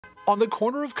On the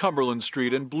corner of Cumberland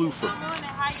Street and Blueford,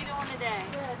 How you doing today?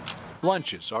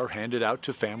 lunches are handed out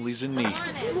to families in need.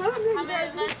 How many lunches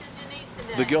you need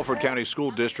today? The Guilford County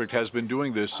School District has been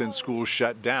doing this since schools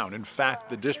shut down. In fact,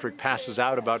 the district passes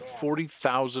out about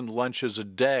 40,000 lunches a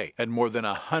day at more than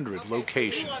 100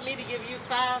 locations. You want me to give you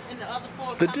 5 and the other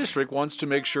 4? The district wants to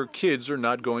make sure kids are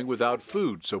not going without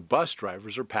food, so bus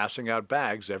drivers are passing out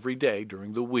bags every day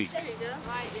during the week. There you go.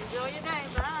 Right, enjoy your day.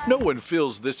 Bye. No one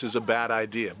feels this is a bad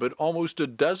idea, but almost a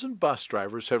dozen bus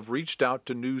drivers have reached out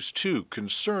to News 2,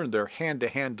 concerned their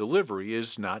hand-to-hand delivery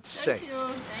is not safe.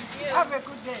 Thank you. Have a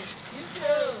good day. You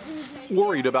too.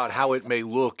 Worried about how it may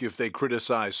look if they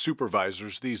criticize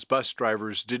supervisors, these bus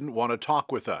drivers didn't want to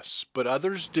talk with us, but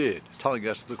others did, telling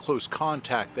us the close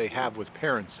contact they have with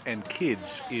parents and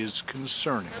kids is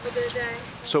concerning. Have a good day.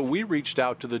 So we reached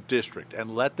out to the district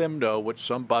and let them know what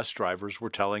some bus drivers were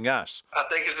telling us. I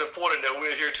think it's important that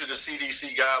we adhere to the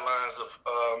CDC guidelines of,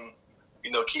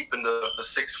 keeping the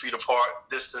 6 feet apart,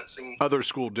 distancing. Other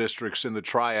school districts in the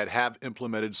Triad have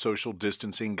implemented social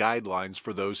distancing guidelines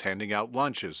for those handing out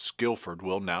lunches. Guilford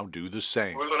will now do the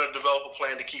same. We're going to develop a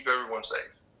plan to keep everyone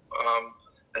safe.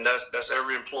 And that's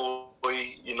every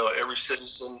employee, every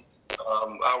citizen.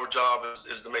 Our job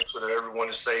is to make sure that everyone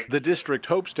is safe. The district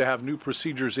hopes to have new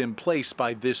procedures in place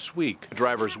by this week.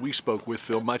 Drivers we spoke with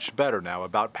feel much better now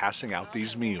about passing out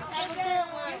these meals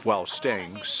while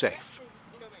staying safe.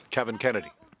 Kevin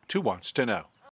Kennedy, 2 Wants to Know.